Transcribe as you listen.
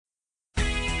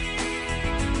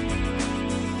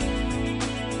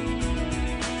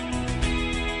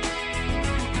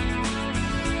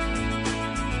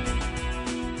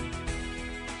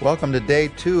Welcome to day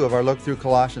 2 of our look through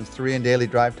Colossians 3 and daily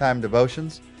drive time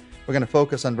devotions. We're going to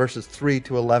focus on verses 3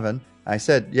 to 11. I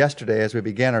said yesterday as we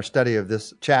began our study of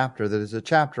this chapter that it's a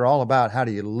chapter all about how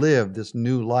do you live this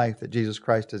new life that Jesus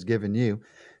Christ has given you.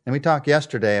 And we talked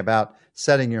yesterday about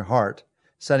setting your heart,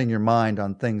 setting your mind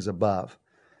on things above.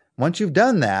 Once you've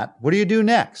done that, what do you do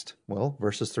next? Well,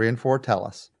 verses 3 and 4 tell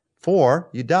us. For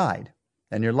you died,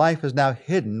 and your life is now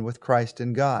hidden with Christ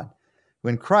in God.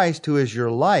 When Christ, who is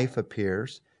your life,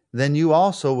 appears, then you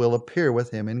also will appear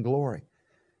with him in glory.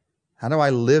 How do I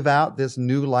live out this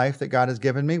new life that God has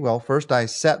given me? Well, first I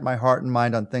set my heart and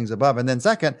mind on things above. And then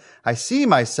second, I see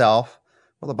myself.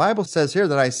 Well, the Bible says here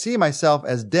that I see myself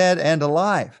as dead and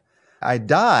alive. I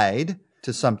died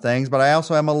to some things, but I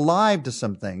also am alive to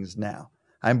some things now.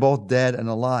 I'm both dead and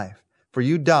alive. For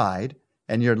you died,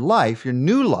 and your life, your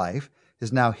new life,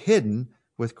 is now hidden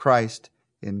with Christ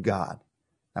in God.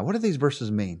 Now, what do these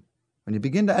verses mean? When you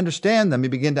begin to understand them, you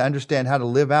begin to understand how to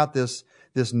live out this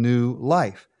new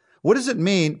life. What does it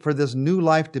mean for this new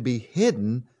life to be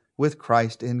hidden with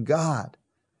Christ in God?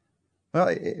 Well,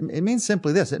 it means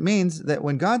simply this. It means that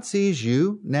when God sees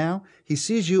you now, he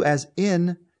sees you as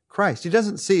in Christ. He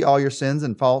doesn't see all your sins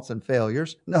and faults and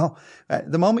failures. No,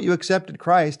 the moment you accepted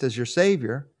Christ as your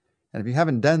Savior, and if you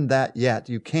haven't done that yet,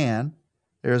 you can.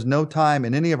 There is no time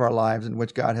in any of our lives in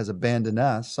which God has abandoned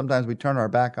us. Sometimes we turn our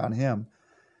back on him,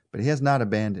 but he has not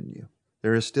abandoned you.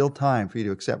 There is still time for you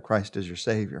to accept Christ as your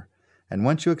Savior. And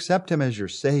once you accept him as your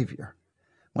Savior,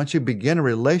 once you begin a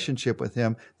relationship with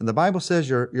him, then the Bible says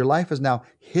your life is now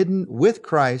hidden with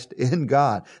Christ in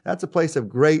God. That's a place of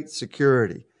great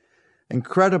security,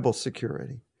 incredible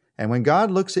security. And when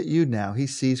God looks at you now, he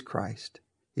sees Christ.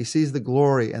 He sees the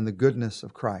glory and the goodness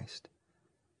of Christ.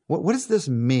 What does this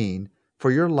mean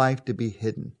for your life to be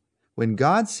hidden? When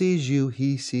God sees you,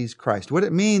 he sees Christ. What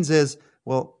it means is,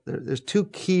 well, there's two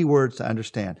key words to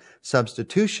understand: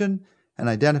 substitution and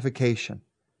identification.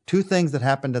 Two things that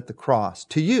happened at the cross.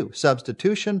 To you,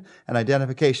 substitution and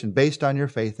identification based on your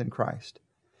faith in Christ.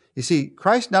 You see,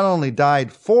 Christ not only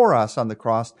died for us on the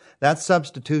cross, that's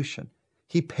substitution.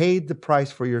 He paid the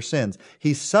price for your sins.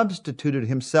 He substituted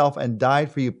himself and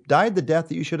died for you, died the death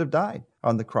that you should have died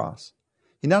on the cross.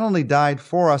 He not only died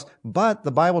for us, but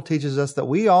the Bible teaches us that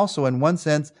we also, in one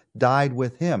sense, died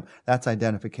with him. That's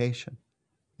identification.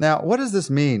 Now, what does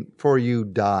this mean, for you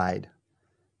died?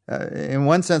 In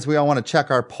one sense, we all want to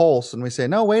check our pulse and we say,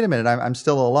 no, wait a minute, I'm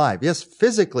still alive. Yes,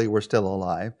 physically we're still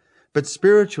alive, but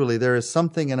spiritually there is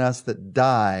something in us that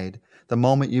died the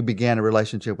moment you began a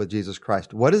relationship with Jesus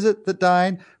Christ. What is it that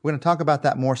died? We're going to talk about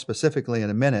that more specifically in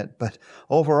a minute, but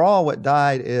overall what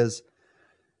died is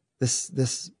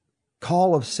this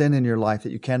call of sin in your life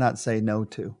that you cannot say no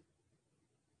to.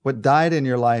 What died in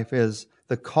your life is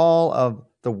the call of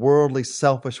the worldly,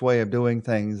 selfish way of doing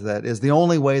things that is the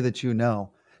only way that you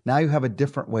know. Now you have a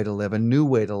different way to live, a new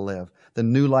way to live, the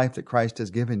new life that Christ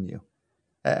has given you.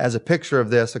 As a picture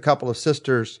of this, a couple of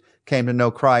sisters came to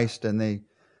know Christ, and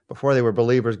before they were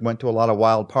believers, went to a lot of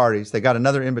wild parties. They got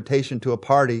another invitation to a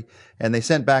party, and they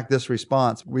sent back this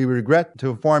response: "We regret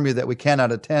to inform you that we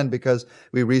cannot attend because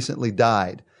we recently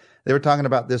died." They were talking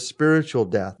about this spiritual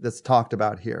death that's talked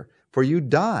about here. For you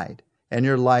died, and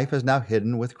your life is now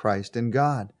hidden with Christ in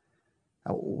God.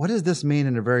 Now, what does this mean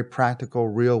in a very practical,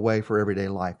 real way for everyday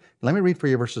life? Let me read for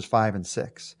you verses 5 and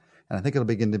 6, and I think it'll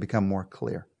begin to become more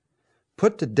clear.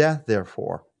 Put to death,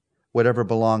 therefore, whatever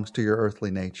belongs to your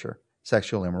earthly nature: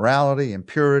 sexual immorality,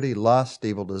 impurity, lust,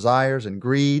 evil desires, and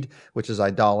greed, which is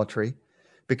idolatry.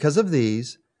 Because of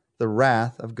these, the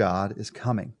wrath of God is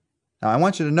coming. Now, I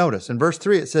want you to notice, in verse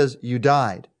 3 it says, you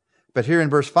died. But here in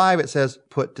verse 5 it says,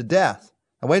 put to death.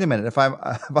 Now, wait a minute. If I'm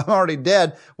already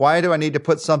dead, why do I need to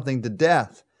put something to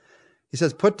death? He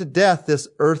says, put to death this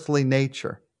earthly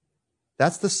nature.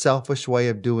 That's the selfish way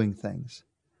of doing things.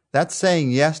 That's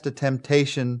saying yes to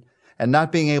temptation and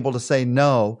not being able to say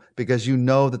no because you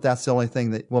know that that's the only thing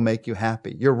that will make you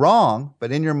happy. You're wrong,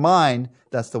 but in your mind,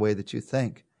 that's the way that you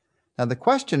think. Now, the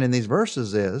question in these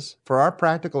verses is, for our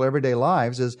practical everyday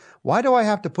lives, is why do I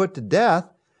have to put to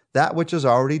death that which is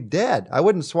already dead? I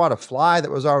wouldn't swat a fly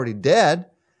that was already dead.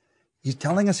 He's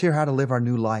telling us here how to live our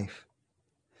new life.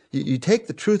 You take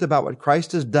the truth about what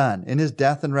Christ has done in his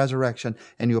death and resurrection,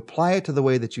 and you apply it to the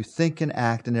way that you think and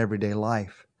act in everyday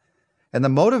life. And the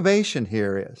motivation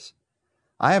here is,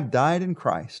 I have died in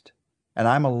Christ, and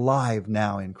I'm alive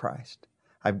now in Christ.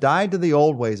 I've died to the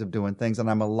old ways of doing things, and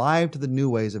I'm alive to the new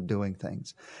ways of doing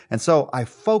things. And so I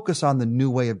focus on the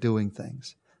new way of doing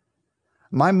things.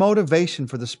 My motivation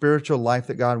for the spiritual life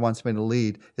that God wants me to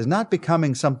lead is not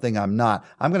becoming something I'm not.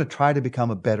 I'm going to try to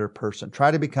become a better person, try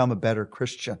to become a better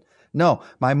Christian, No,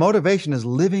 my motivation is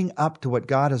living up to what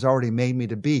God has already made me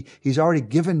to be. He's already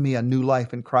given me a new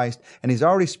life in Christ, and He's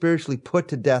already spiritually put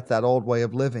to death that old way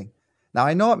of living. Now,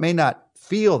 I know it may not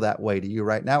feel that way to you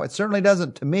right now. It certainly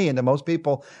doesn't to me and to most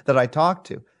people that I talk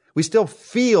to. We still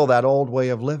feel that old way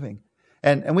of living.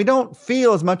 And we don't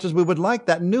feel as much as we would like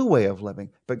that new way of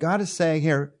living. But God is saying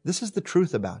here, this is the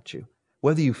truth about you.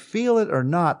 Whether you feel it or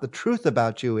not, the truth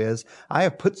about you is, I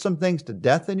have put some things to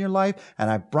death in your life,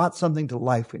 and I've brought something to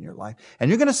life in your life. And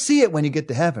you're going to see it when you get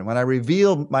to heaven, when I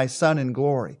reveal my Son in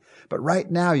glory. But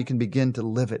right now, you can begin to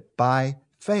live it by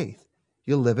faith.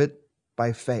 You'll live it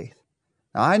by faith.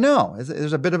 Now, I know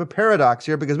there's a bit of a paradox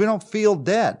here because we don't feel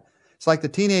dead. It's like the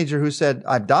teenager who said,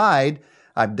 I've died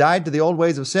to the old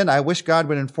ways of sin. I wish God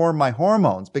would inform my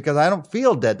hormones because I don't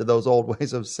feel dead to those old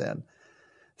ways of sin.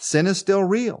 Sin is still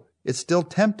real. It's still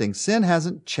tempting. Sin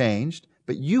hasn't changed,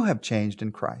 but you have changed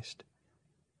in Christ.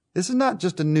 This is not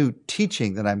just a new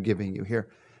teaching that I'm giving you here.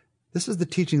 This is the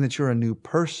teaching that you're a new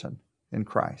person in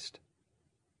Christ.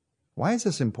 Why is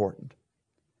this important?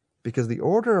 Because the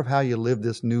order of how you live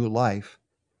this new life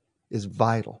is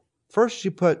vital. First,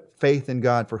 you put faith in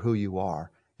God for who you are,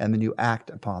 and then you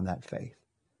act upon that faith.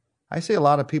 I see a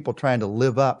lot of people trying to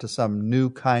live up to some new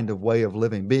kind of way of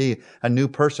living, be a new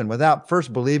person, without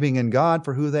first believing in God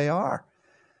for who they are.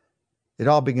 It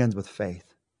all begins with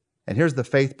faith. And here's the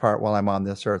faith part while I'm on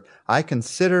this earth. I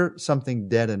consider something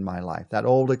dead in my life, that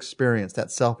old experience,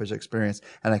 that selfish experience,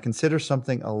 and I consider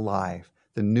something alive,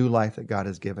 the new life that God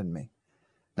has given me.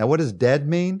 Now, what does dead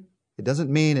mean? It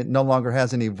doesn't mean it no longer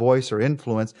has any voice or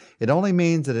influence. It only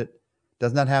means that it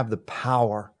does not have the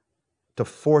power to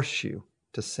force you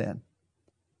to sin.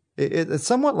 It's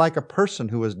somewhat like a person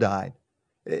who has died.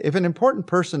 If an important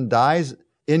person dies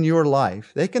in your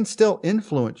life, they can still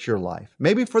influence your life,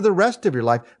 maybe for the rest of your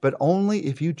life, but only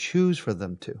if you choose for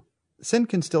them to. Sin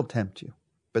can still tempt you,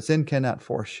 but sin cannot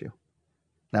force you.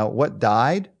 Now, what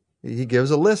died? He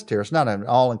gives a list here. It's not an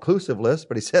all-inclusive list,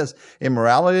 but he says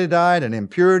immorality died, and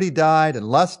impurity died, and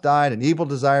lust died, and evil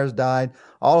desires died.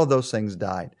 All of those things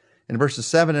died. In verses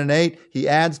 7 and 8, he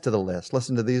adds to the list.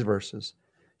 Listen to these verses.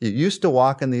 You used to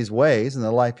walk in these ways in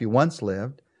the life you once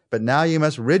lived, but now you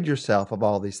must rid yourself of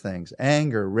all these things: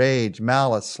 anger, rage,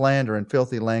 malice, slander, and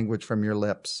filthy language from your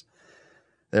lips.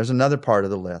 There's another part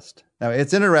of the list. Now,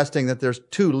 it's interesting that there's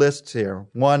two lists here.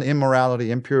 One,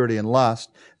 immorality, impurity, and lust.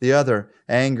 The other,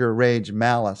 anger, rage,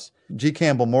 malice. G.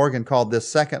 Campbell Morgan called this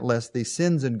second list the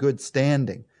sins in good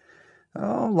standing.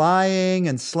 Oh, lying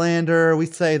and slander, we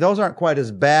say those aren't quite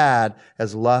as bad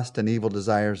as lust and evil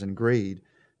desires and greed.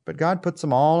 But God puts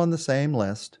them all in the same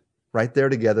list, right there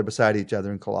together beside each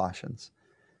other in Colossians,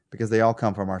 because they all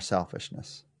come from our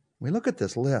selfishness. We look at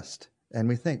this list and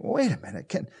we think, wait a minute,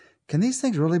 can these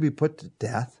things really be put to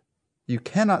death? You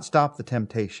cannot stop the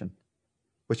temptation,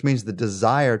 which means the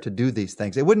desire to do these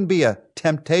things. It wouldn't be a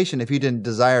temptation if you didn't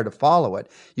desire to follow it.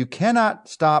 You cannot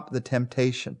stop the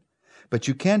temptation, but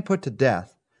you can put to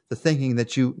death the thinking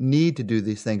that you need to do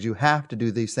these things, you have to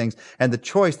do these things, and the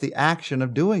choice, the action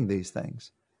of doing these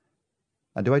things.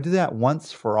 Now, do I do that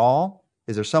once for all?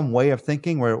 Is there some way of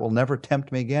thinking where it will never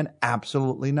tempt me again?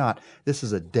 Absolutely not. This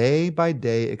is a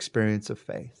day-by-day experience of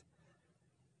faith.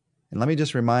 And let me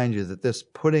just remind you that this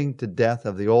putting to death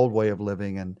of the old way of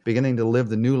living and beginning to live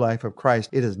the new life of Christ,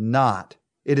 it is not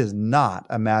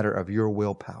a matter of your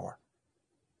willpower.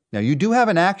 Now, you do have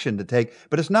an action to take,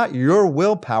 but it's not your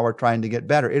willpower trying to get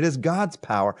better. It is God's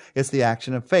power. It's the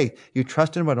action of faith. You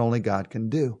trust in what only God can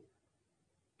do.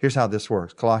 Here's how this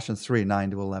works. Colossians 3,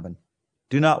 9-11.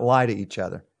 Do not lie to each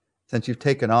other, since you've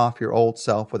taken off your old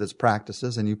self with its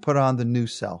practices and you put on the new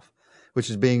self, which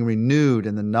is being renewed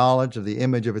in the knowledge of the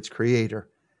image of its Creator.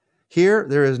 Here,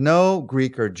 there is no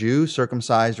Greek or Jew,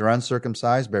 circumcised or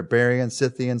uncircumcised, barbarian,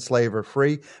 Scythian, slave or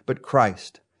free, but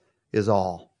Christ is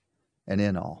all and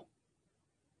in all.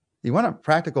 You want a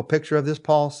practical picture of this,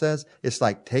 Paul says? It's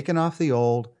like taking off the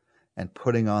old and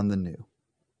putting on the new.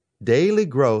 Daily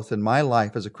growth in my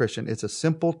life as a Christian, it's a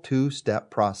simple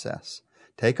two-step process.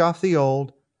 Take off the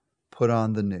old, put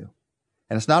on the new.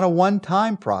 And it's not a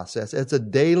one-time process. It's a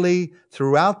daily,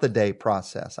 throughout the day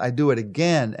process. I do it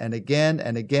again and again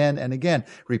and again and again.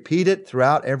 Repeat it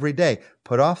throughout every day.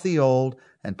 Put off the old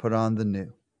and put on the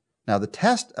new. Now, the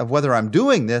test of whether I'm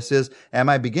doing this is, am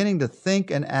I beginning to think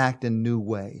and act in new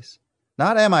ways?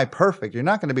 Not am I perfect. You're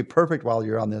not going to be perfect while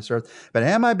you're on this earth. But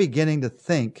am I beginning to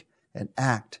think and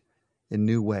act in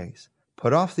new ways?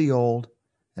 Put off the old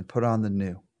and put on the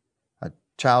new. A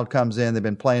child comes in, they've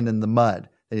been playing in the mud.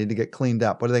 They need to get cleaned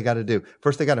up. What do they got to do?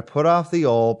 First, they got to put off the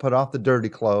old, put off the dirty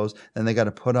clothes, then they got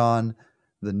to put on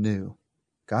the new.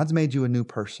 God's made you a new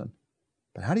person.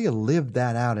 But how do you live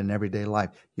that out in everyday life?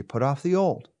 You put off the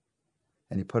old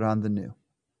and you put on the new.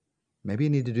 Maybe you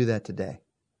need to do that today.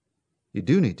 You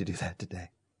do need to do that today.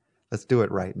 Let's do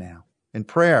it right now. In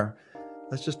prayer,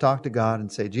 let's just talk to God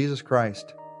and say, Jesus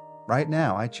Christ, right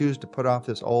now I choose to put off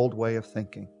this old way of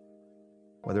thinking,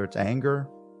 whether it's anger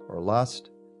or lust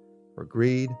or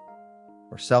greed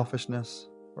or selfishness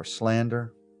or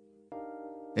slander,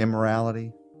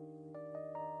 immorality,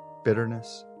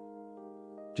 bitterness.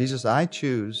 Jesus, I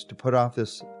choose to put off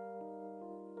this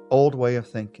old way of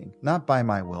thinking, not by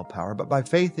my willpower, but by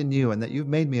faith in you and that you've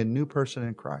made me a new person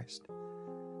in Christ.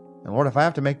 And Lord, if I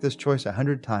have to make this choice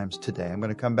 100 times today, I'm going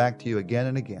to come back to you again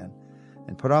and again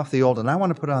and put off the old, and I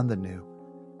want to put on the new.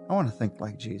 I want to think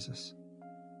like Jesus.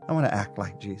 I want to act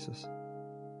like Jesus.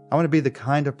 I want to be the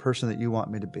kind of person that you want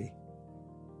me to be.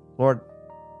 Lord,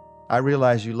 I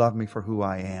realize you love me for who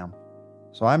I am.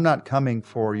 So I'm not coming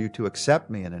for you to accept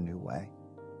me in a new way.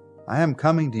 I am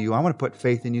coming to you. I want to put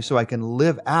faith in you so I can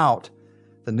live out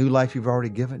the new life you've already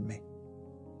given me.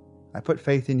 I put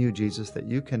faith in you, Jesus, that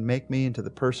you can make me into the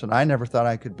person I never thought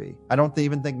I could be. I don't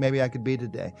even think maybe I could be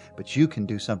today, but you can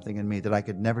do something in me that I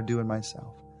could never do in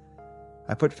myself.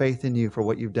 I put faith in you for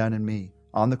what you've done in me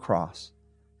on the cross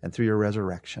and through your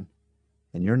resurrection.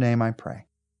 In your name I pray.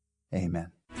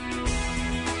 Amen.